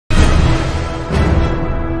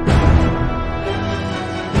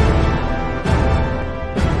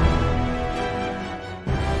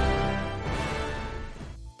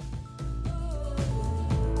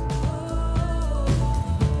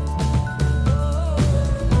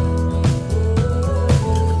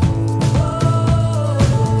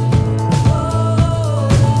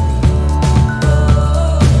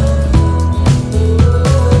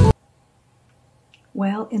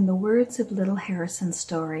words of little Harrison's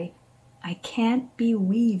story, I can't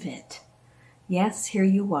beweave it. Yes, here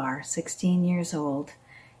you are, 16 years old.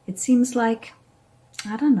 It seems like,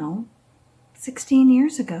 I don't know, 16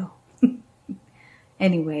 years ago.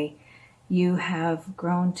 Anyway, you have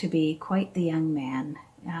grown to be quite the young man.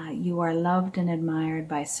 You are loved and admired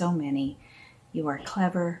by so many. You are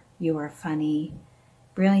clever, you are funny,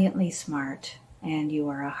 brilliantly smart, and you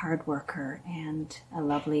are a hard worker and a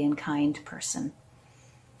lovely and kind person.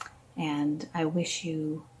 And I wish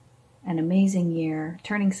you an amazing year.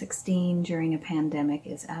 Turning 16 during a pandemic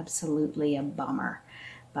is absolutely a bummer,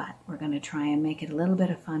 but we're going to try and make it a little bit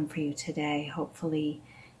of fun for you today. Hopefully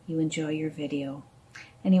you enjoy your video.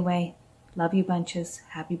 Anyway, love you bunches.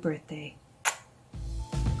 Happy birthday.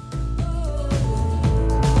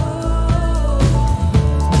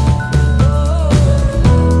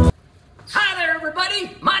 Hi there,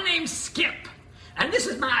 everybody. My name's Skip, and this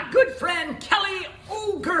is my good friend Kelly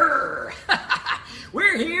Ogre.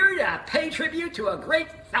 We're here to pay tribute to a great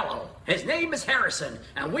fellow. His name is Harrison,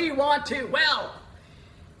 and we want to, well,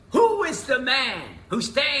 who is the man who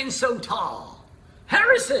stands so tall?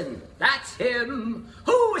 Harrison, that's him.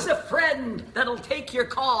 Who is a friend that'll take your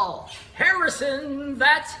call? Harrison,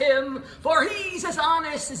 that's him. For he's as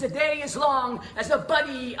honest as a day is long, as a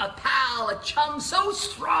buddy, a pal, a chum so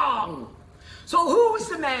strong. So who's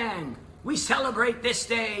the man we celebrate this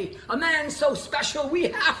day? A man so special we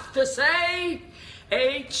have to say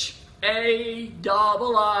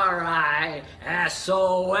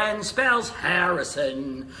Harrison spells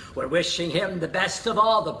Harrison. We're wishing him the best of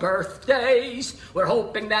all the birthdays. We're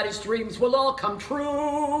hoping that his dreams will all come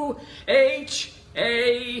true. Harrison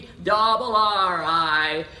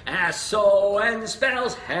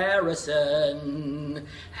spells Harrison.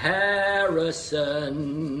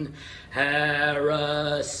 Harrison.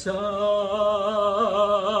 Harrison.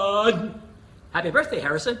 Happy birthday,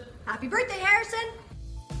 Harrison. Happy birthday, Harrison.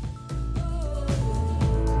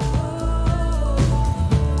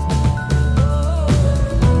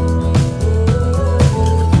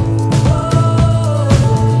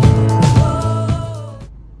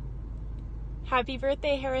 Happy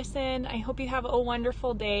birthday, Harrison. I hope you have a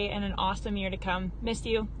wonderful day and an awesome year to come. Miss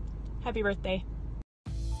you. Happy birthday.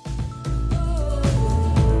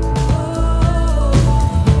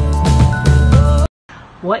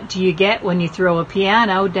 What do you get when you throw a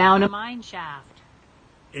piano down a mine shaft?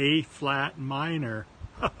 A flat minor.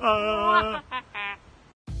 Happy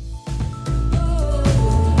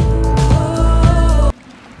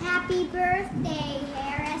birthday,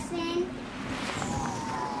 Harrison.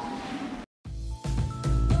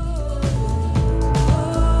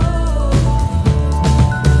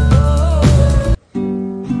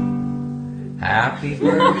 Happy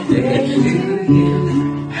birthday to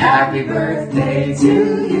you. Happy birthday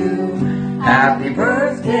to you. Happy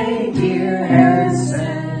birthday, dear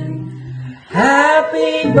Harrison.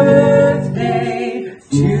 Happy birthday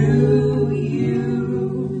to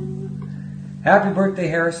you. Happy birthday,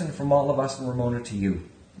 Harrison, from all of us in Ramona to you.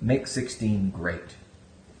 Make 16 great.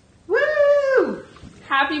 Woo!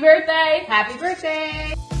 Happy birthday! Happy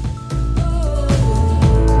birthday!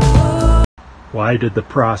 Why did the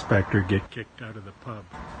prospector get kicked out of the pub?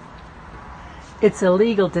 It's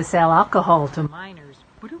illegal to sell alcohol to minors.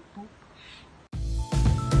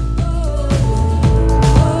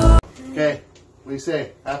 Okay, what do you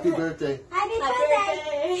say? Happy birthday. Happy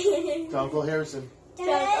birthday. To Uncle Harrison. To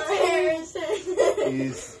Uncle Harrison.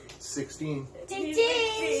 He's 16.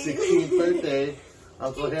 16th 16th birthday.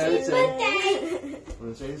 Uncle Harrison. birthday.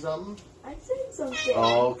 Want to say something? I said something.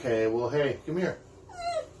 Okay, well, hey, come here.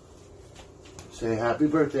 Say happy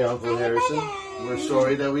birthday, Uncle Harrison. We're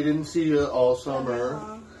sorry that we didn't see you all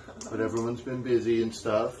summer, but everyone's been busy and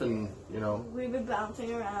stuff, and, you know, We've been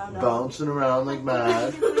bouncing around. bouncing around like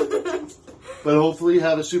mad. But hopefully you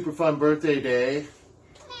have a super fun birthday day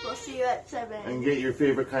We'll see you at 7. and get your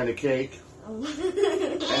favorite kind of cake.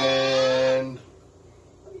 And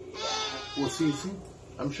we'll see you soon,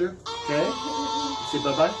 I'm sure. Okay? Say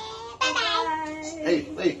bye-bye. Bye. Hey,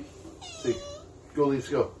 wait. Say, go, Leafs,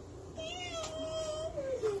 go.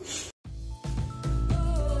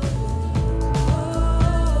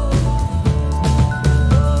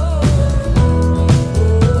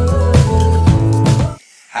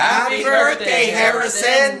 Happy birthday,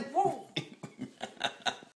 Harrison!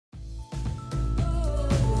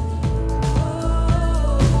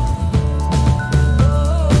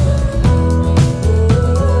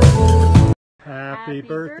 Happy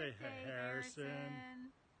birthday,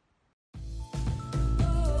 Harrison.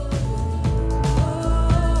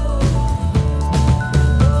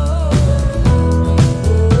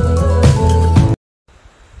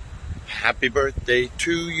 Happy birthday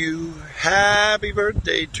to you. Happy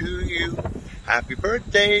birthday to you. Happy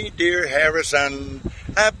birthday, dear Harrison.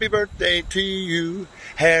 Happy birthday to you,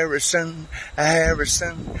 Harrison.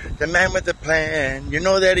 Harrison, the man with the plan. You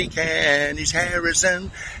know that he can. He's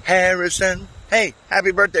Harrison. Harrison. Hey,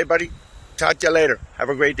 happy birthday, buddy. Talk to you later. Have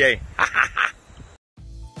a great day.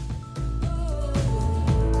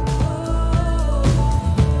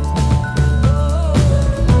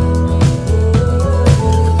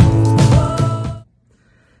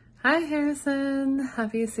 Hi Harrison,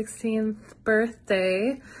 happy 16th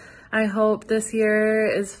birthday. I hope this year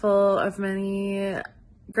is full of many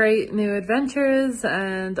great new adventures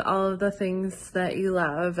and all of the things that you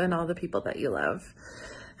love and all the people that you love.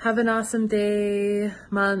 Have an awesome day,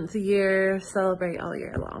 month, year, celebrate all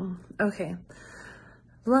year long. Okay,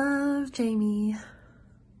 love, Jaime.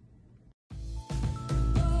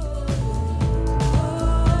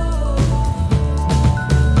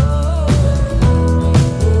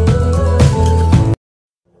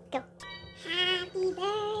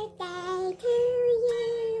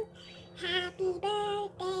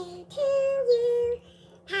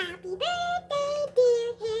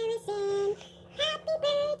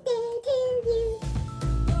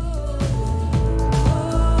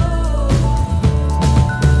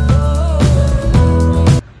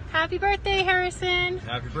 Happy birthday, Harrison.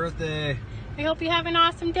 Happy birthday. I hope you have an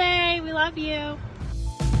awesome day. We love you.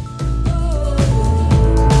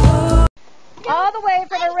 All the way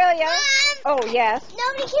from Aurelia. Oh, yes.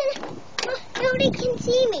 Nobody can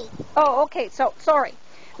see me. Oh, okay. So, sorry.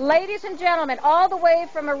 Ladies and gentlemen, all the way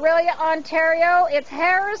from Aurelia, Ontario, it's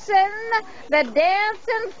Harrison, the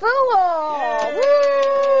Dancing Fool. Woo-hoo!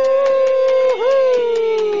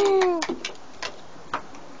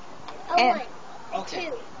 Oh, And- 1,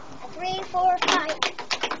 2, 3, 4, 5.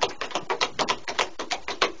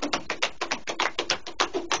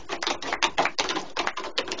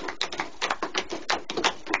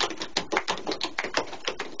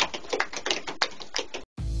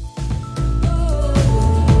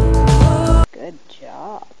 Good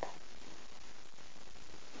job.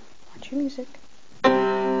 Watch your music.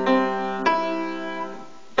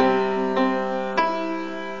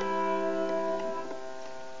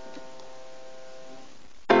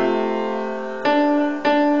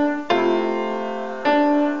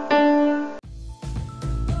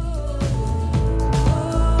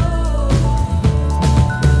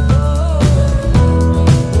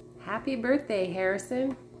 Happy birthday,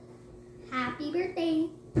 Harrison. Happy birthday.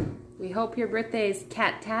 We hope your birthday is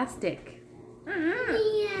cat-tastic.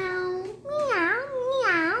 Meow. Meow.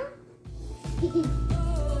 Meow.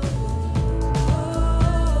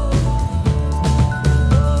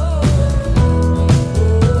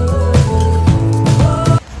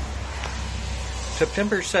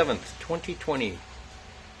 September 7th, 2020.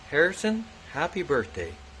 Harrison, happy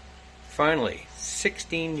birthday. Finally,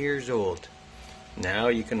 16 years old. Now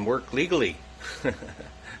you can work legally.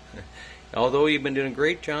 Although you've been doing a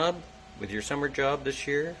great job with your summer job this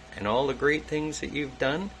year and all the great things that you've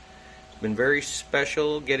done, it's been very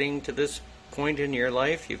special getting to this point in your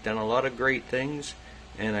life. You've done a lot of great things,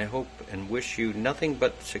 and I hope and wish you nothing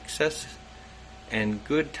but success and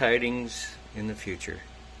good tidings in the future.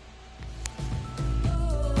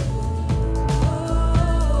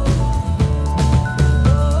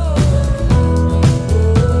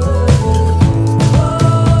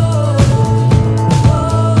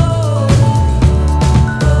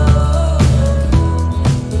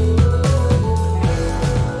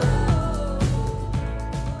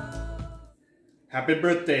 Happy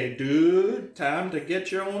birthday, dude. Time to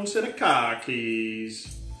get your own set of car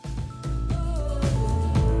keys.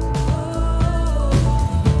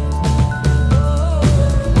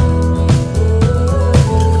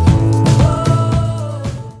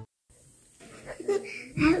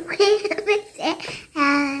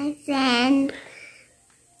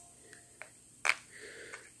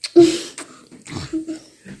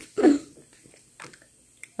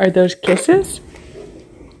 Are those kisses?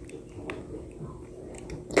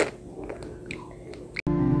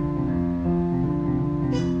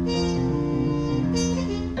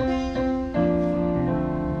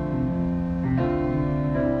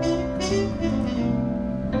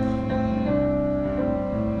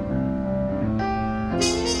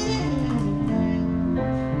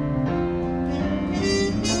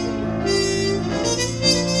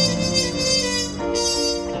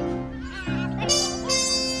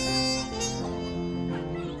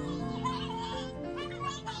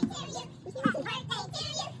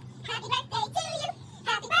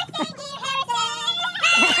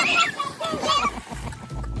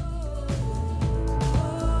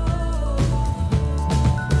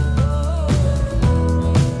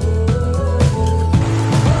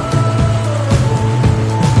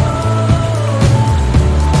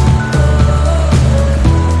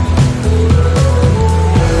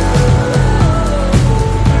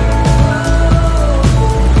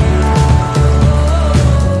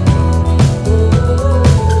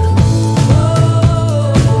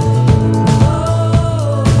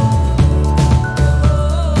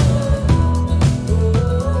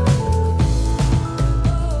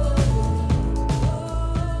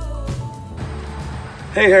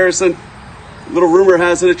 Hey Harrison, little rumor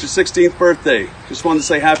has it it's your 16th birthday. Just wanted to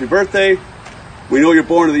say happy birthday. We know you're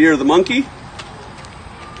born in the year of the monkey,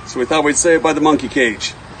 so we thought we'd say it by the monkey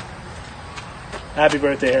cage. Happy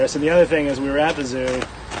birthday, Harrison. The other thing is we were at the zoo,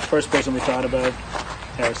 first person we thought about,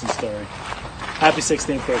 Harrison's story. Happy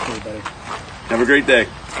 16th birthday, buddy. Have a great day.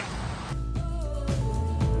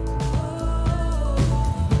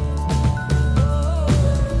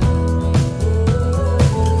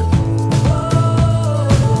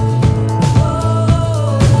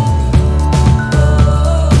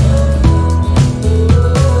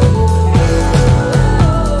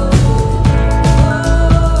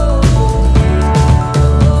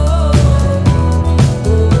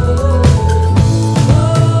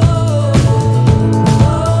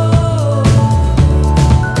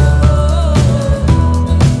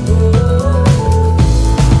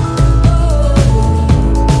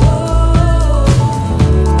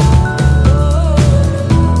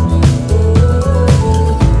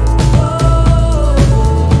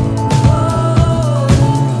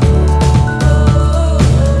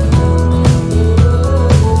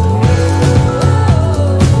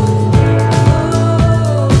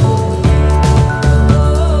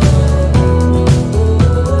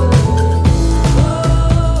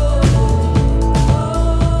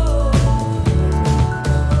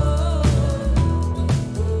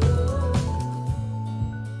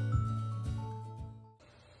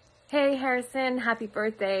 Hey Harrison, happy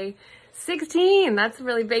birthday. 16, that's a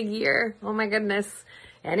really big year. Oh my goodness.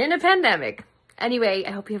 And in a pandemic. Anyway,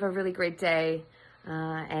 I hope you have a really great day.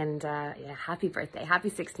 Yeah, happy birthday. Happy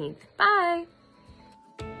 16th. Bye.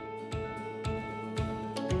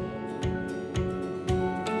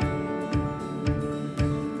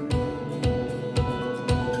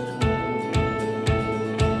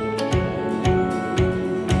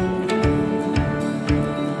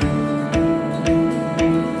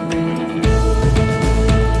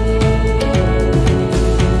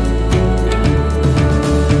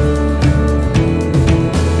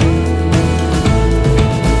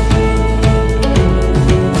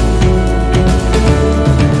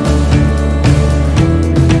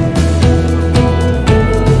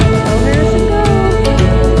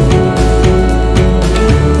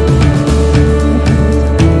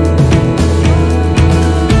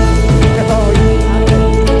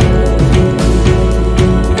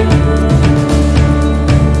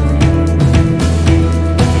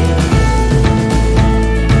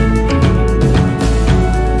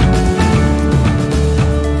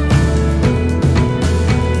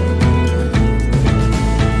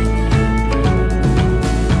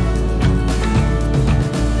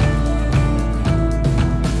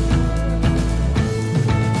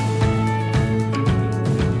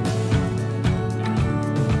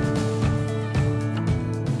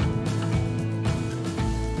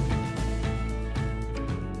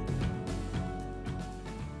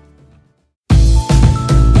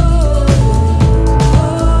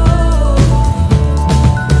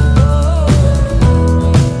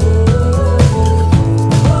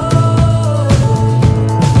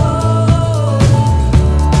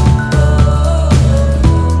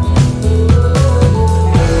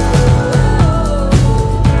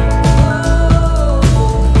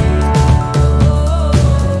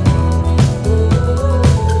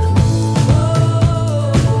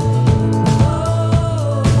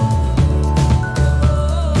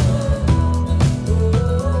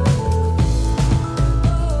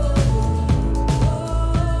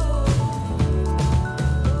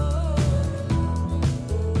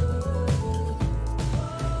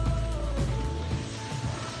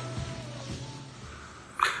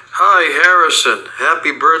 Hi, Harrison.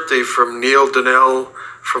 Happy birthday from Neil Donell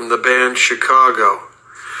from the band Chicago.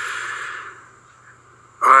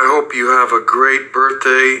 I hope you have a great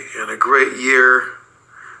birthday and a great year.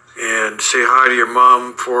 And say hi to your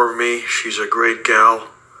mom for me. She's a great gal.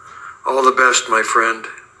 All the best, my friend.